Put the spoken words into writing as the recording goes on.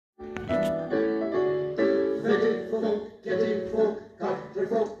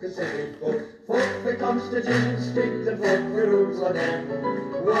city folk. Folk for Constitution Street and folk for Jerusalem.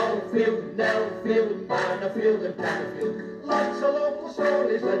 Wallfield, Nellfield, Manorfield and Canterfield. Lots of local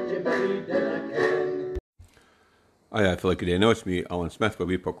stories that you may read in a can. I feel like today. No, it's me, Alan Smith, with a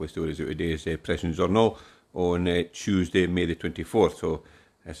wee puckle stories out today's Press and Journal on Tuesday, May the 24th. So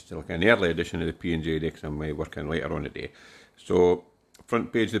it's like an early edition of the P&J day because I'm working later on today. So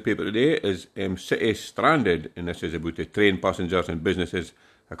front page of the paper today is City stranded, and this is about the train passengers and businesses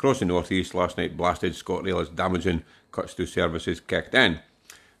across the North East last night blasted. ScotRail is damaging cuts to services kicked in.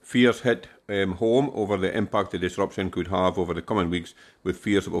 Fears hit home over the impact the disruption could have over the coming weeks, with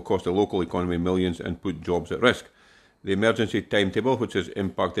fears it will cost the local economy millions and put jobs at risk. The emergency timetable, which has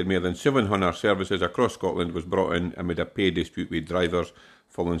impacted more than 700 services across Scotland, was brought in amid a pay dispute with drivers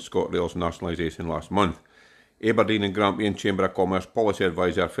following ScotRail's nationalisation last month. Aberdeen and Grampian Chamber of Commerce Policy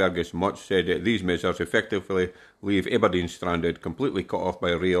Advisor Fergus Much said that these measures effectively leave Aberdeen stranded, completely cut off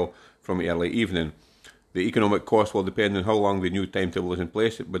by rail from early evening. The economic cost will depend on how long the new timetable is in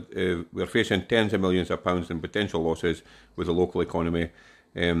place, but we're facing tens of millions of pounds in potential losses with the local economy.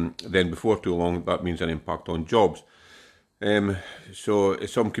 Then before too long, that means an impact on jobs. So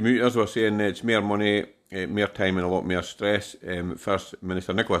some commuters were saying it's more money, more time and a lot more stress. First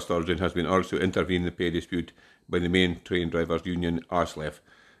Minister Nicola Sturgeon has been urged to intervene in the pay dispute by the main train drivers' union, ASLEF.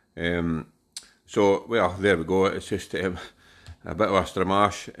 So, well, there we go. It's just a bit of a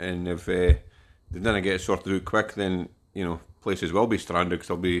stramash, and if they didn't get sorted out quick, then, you know, places will be stranded because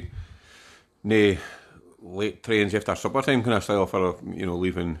there'll be no late trains after supper time kind of style for, you know,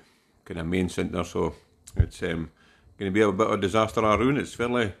 leaving kind of main centre. So it's going to be a bit of a disaster all around. It's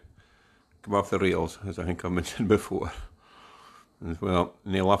fairly come off the rails, as I think I mentioned before. As well,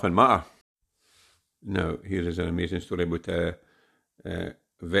 no laughing matter. Now, here is an amazing story about a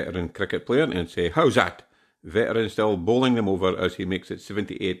veteran cricket player, and say, how's that? Veteran still bowling them over as he makes it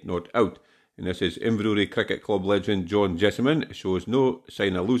 78 not out. And this is Inverurie Cricket Club legend John Jessamine shows no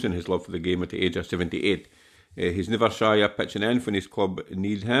sign of losing his love for the game at the age of 78. He's never shy of pitching in when his club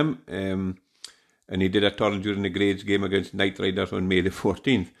need him, and he did a turn during the Grades game against Knight Riders on May the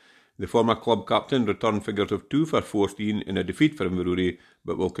 14th. The former club captain returned figures of 2 for 14 in a defeat for Inverurie,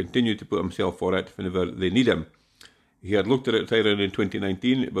 but will continue to put himself for it whenever they need him. He had looked at retiring in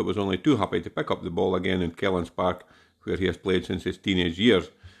 2019, but was only too happy to pick up the ball again in Kellens Park, where he has played since his teenage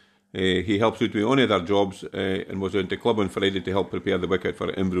years. He helps out with on other jobs and was into club on Friday to help prepare the wicket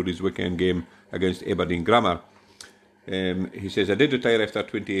for Inverurie's weekend game against Aberdeen Grammar. He says, I did retire after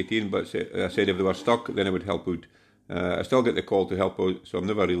 2018, but I said if they were stuck, then I would help out. I still get the call to help out, so I'm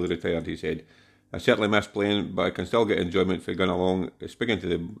never really retired, he said. I certainly miss playing, but I can still get enjoyment for going along, speaking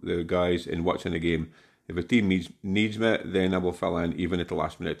to the guys and watching the game. If a team needs me, then I will fill in, even at the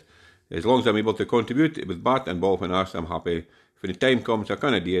last minute. As long as I'm able to contribute with bat and ball when asked, I'm happy. When the time comes I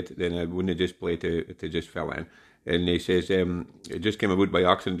can't do it, then I wouldn't just play to just fill in. And he says it just came about by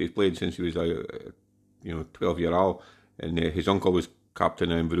accident. He's played since he was 12-year-old, and his uncle was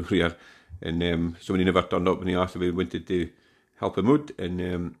captain in Inverurie, and somebody never turned up when he asked if he wanted to help him out,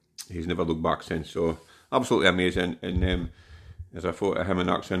 and he's never looked back since. So absolutely amazing. And there's a photo of him in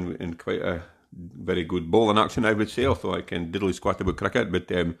action, in quite a very good bowling action, I would say, although I can diddly squat about cricket,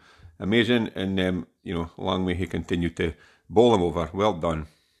 but amazing, and long may he continue to bowl him over. Well done.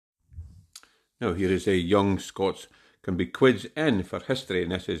 Now here is a young Scots can be quizzed in for history,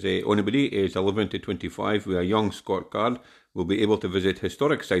 and this is anybody aged 11 to 25 with a young Scot card will be able to visit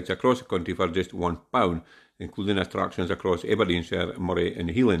historic sites across the country for just £1, including attractions across Aberdeenshire, Moray and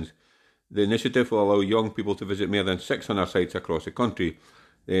Heelands. The initiative will allow young people to visit more than 600 sites across the country.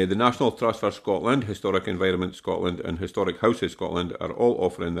 The National Trust for Scotland, Historic Environment Scotland and Historic Houses Scotland are all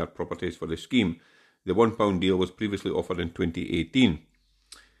offering their properties for the scheme. The £1 deal was previously offered in 2018.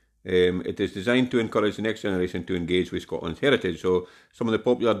 It is designed to encourage the next generation to engage with Scotland's heritage. So some of the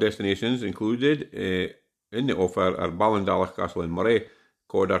popular destinations included in the offer are Ballindalach Castle in Moray,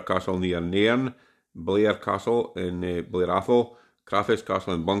 Cawdor Castle near Nairn, Blair Castle in Blair Athol, Crafts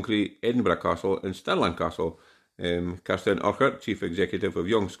Castle in Bunkree, Edinburgh Castle and Stirling Castle. Kirsten Urquhart, Chief Executive of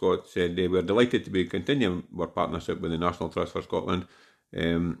Young Scots, said they were delighted to be continuing our partnership with the National Trust for Scotland,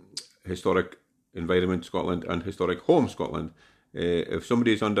 Historic Environment Scotland and Historic Home Scotland. If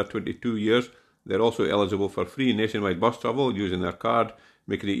somebody is under 22 years, they're also eligible for free nationwide bus travel using their card,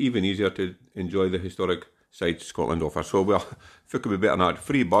 making it even easier to enjoy the historic sites Scotland offers. So, well, if it could be better than that,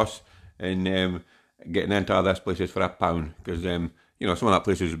 free bus and getting into all these places for £1, because, some of that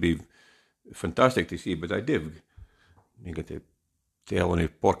places would be fantastic to see, but I do, you get to tell any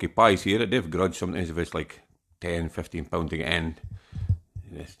porky pies here, I do grudge sometimes if it's like £10, £15 to get in.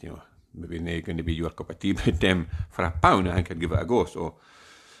 It's, maybe not going to be your cup of tea, but for £1, I think I'd give it a go. So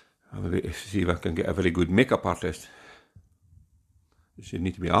I'll maybe see if I can get a very good makeup artist. It should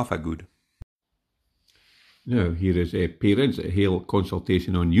need to be half a good. Now, here is parents hail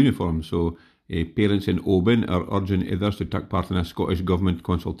consultation on uniforms. So, parents in Oban are urging others to take part in a Scottish Government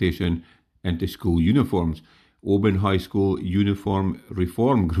consultation into school uniforms. Oban High School Uniform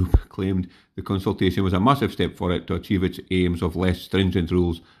Reform Group claimed the consultation was a massive step for it to achieve its aims of less stringent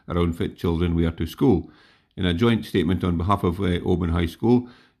rules around fit children wear to school. In a joint statement on behalf of Oban High School,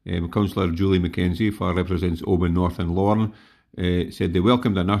 Councillor Julie Mackenzie, for represents Oban North and Lorne, said they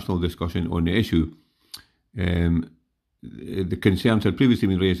welcomed a national discussion on the issue. The concerns had previously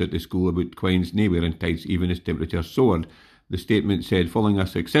been raised at the school about Quines nae wearing tights even as temperatures soared. The statement said, following a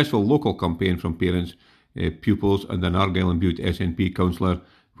successful local campaign from parents, pupils and an Argyll and Bute SNP councillor,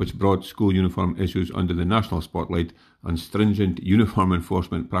 which brought school uniform issues under the national spotlight and stringent uniform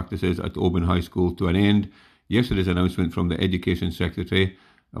enforcement practices at Oban High School to an end, yesterday's announcement from the Education Secretary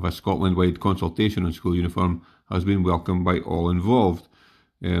of a Scotland-wide consultation on school uniform has been welcomed by all involved.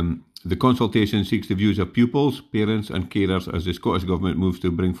 The consultation seeks the views of pupils, parents and carers as the Scottish Government moves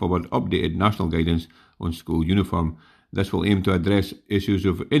to bring forward updated national guidance on school uniform. This will aim to address issues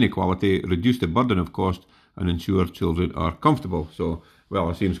of inequality, reduce the burden of cost and ensure children are comfortable. So, well,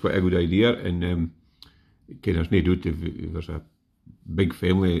 it seems quite a good idea, and carers nae doubt if there's a big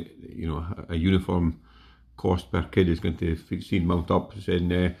family, you know, a uniform cost per kid is going to see mount up.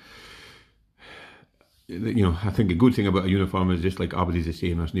 And you know, I think a good thing about a uniform is just like everybody's the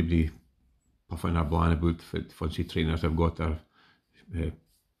same. There's nobody puffing or blowing about for fancy trainers have got their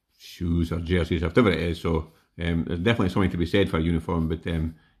shoes or jerseys or whatever it is. So there's definitely something to be said for a uniform, but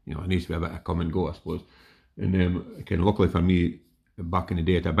you know, it needs to be a bit of come and go, I suppose. And kind of luckily for me, back in the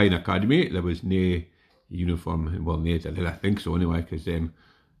day at a Bine Academy, there was no uniform. Well, I think so anyway, because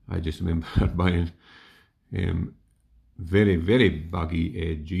I just remember buying very, very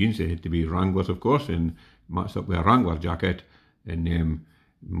baggy jeans. They had to be Wranglers, of course, and matched up with a Wrangler jacket and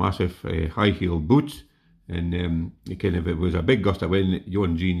massive high-heel boots. And kind of, it was a big gust of wind.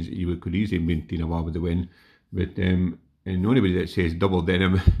 Yon jeans, you could easily maintain a while with the wind. But and anybody that says double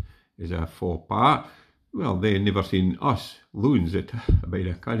denim is a faux pas, well, they never seen us loons at Abide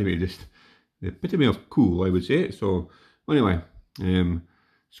Academy. Just the epitome of cool, I would say. So anyway,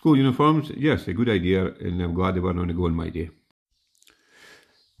 school uniforms, yes, a good idea, and I'm glad they weren't on the go in my day.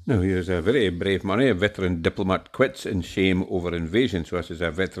 Now, here's a very brave man, a veteran diplomat quits in shame over invasion. So this is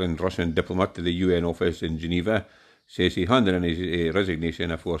a veteran Russian diplomat to the UN office in Geneva, says he handed in his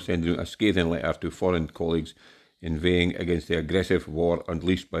resignation after sending out a scathing letter to foreign colleagues inveighing against the aggressive war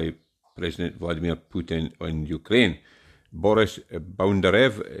unleashed by President Vladimir Putin on Ukraine. Boris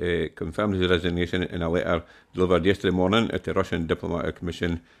Bondarev confirmed his resignation in a letter delivered yesterday morning at the Russian diplomatic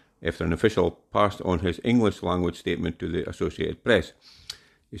mission after an official passed on his English language statement to the Associated Press.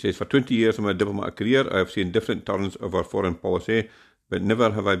 He says, for 20 years of my diplomatic career, I have seen different turns of our foreign policy, but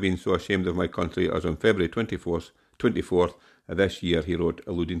never have I been so ashamed of my country as on February 24th this year, he wrote,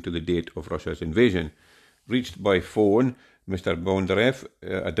 alluding to the date of Russia's invasion. Reached by phone, Mr. Bondarev,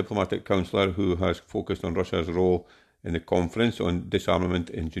 a diplomatic councillor who has focused on Russia's role in the conference on disarmament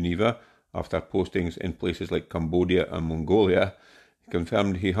in Geneva after postings in places like Cambodia and Mongolia,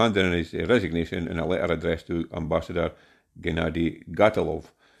 confirmed he handed in his resignation in a letter addressed to Ambassador Gennady Gatilov.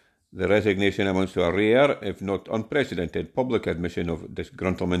 The resignation amounts to a rare, if not unprecedented, public admission of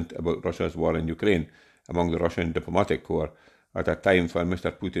disgruntlement about Russia's war in Ukraine among the Russian diplomatic corps at a time when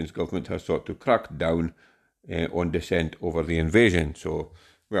Mr. Putin's government has sought to crack down on dissent over the invasion. So,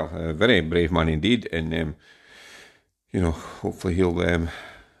 well, a very brave man indeed, and you know, hopefully he'll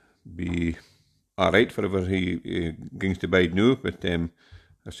be all right forever he brings to bide now. But I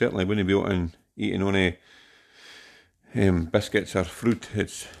certainly wouldn't be out and eating only biscuits or fruit.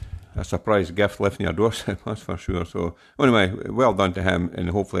 It's a surprise gift left in your doorstep, that's for sure. So anyway, well done to him, and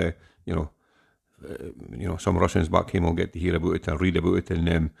hopefully, you know, some Russians back home will get to hear about it and read about it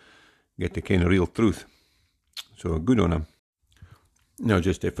and get the kind of real truth. So good on him. Now,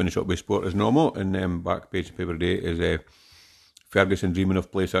 just to finish up with sport as normal, and back page of paper today is Ferguson dreaming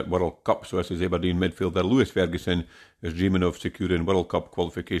of place at World Cup. So this is Aberdeen midfielder Lewis Ferguson is dreaming of securing World Cup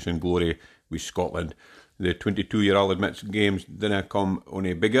qualification glory with Scotland. The 22-year-old admits games didn't come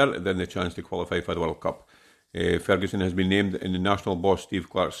any bigger than the chance to qualify for the World Cup. Ferguson has been named in the national boss Steve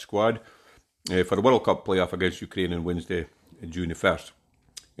Clarke's squad for the World Cup playoff against Ukraine on Wednesday, June the 1st.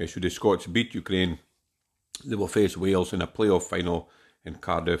 Should the Scots beat Ukraine, they will face Wales in a playoff final in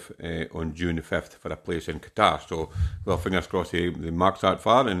Cardiff on June the 5th for a place in Qatar. So, well, fingers crossed he marks that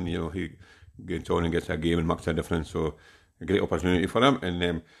far, and you know, he gets on and gets a game and makes a difference. So a great opportunity for him.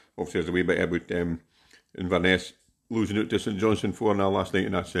 And obviously there's a wee bit about Inverness losing out to St Johnstone 4-0 last night,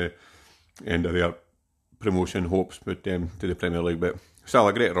 and that's end of their promotion hopes to the Premier League. But still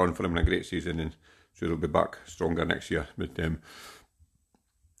a great run for him and a great season, and sure he'll be back stronger next year. But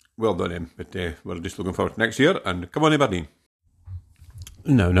well done him. But we're just looking forward to next year, and come on Aberdeen.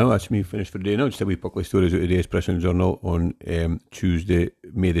 No, that's me finished for the day now. Just a wee Buckley stories out of the Express and Journal on Tuesday,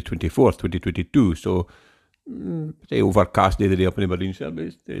 May the 24th, 2022. So, it's an overcast day today up in Aberdeen,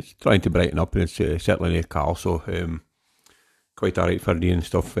 but it's trying to brighten up, and it's certainly a cal, so quite alright for doing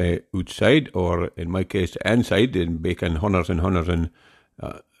stuff outside, or in my case, inside, and baking hunters and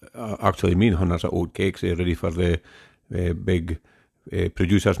actually mean hunters at oat cakes, ready for the big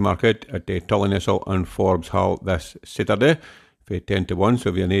producers market at Tullinessel and Forbes Hall this Saturday. 10 to 1, so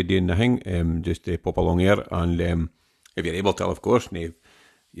if you're not doing nothing, just pop along here, and if you're able to, of course, and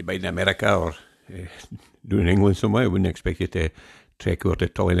you buy in America or doing England somewhere, I wouldn't expect you to trek over to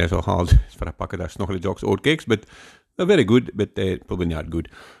Tullinessel Hall for a packet of Snuggly Jocks oatcakes, but they're very good, but probably not good.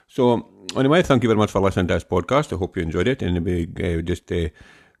 So, anyway, thank you very much for listening to this podcast. I hope you enjoyed it, and it'd be just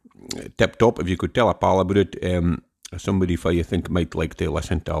tip top if you could tell a pal about it, somebody for you think might like to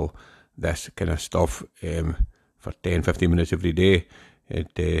listen to all this kind of stuff, for 10-15 minutes every day.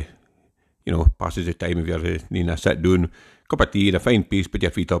 It passes the time if you're needing a sit down, cup of tea and a fine piece, put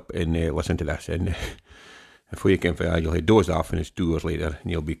your feet up and listen to this, and before you can you'll doze off, and it's 2 hours later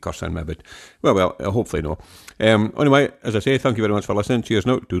and you'll be cursing me, but well, hopefully no. Anyway, as I say, thank you very much for listening. Cheers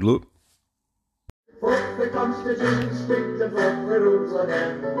now, toodaloo. Fuck the Constitution, speak the fuck the rules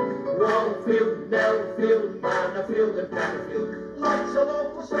again. Wallfield, Nellfield, Manorfield and Canterfield. Lots of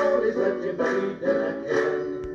local stories that you made in a can.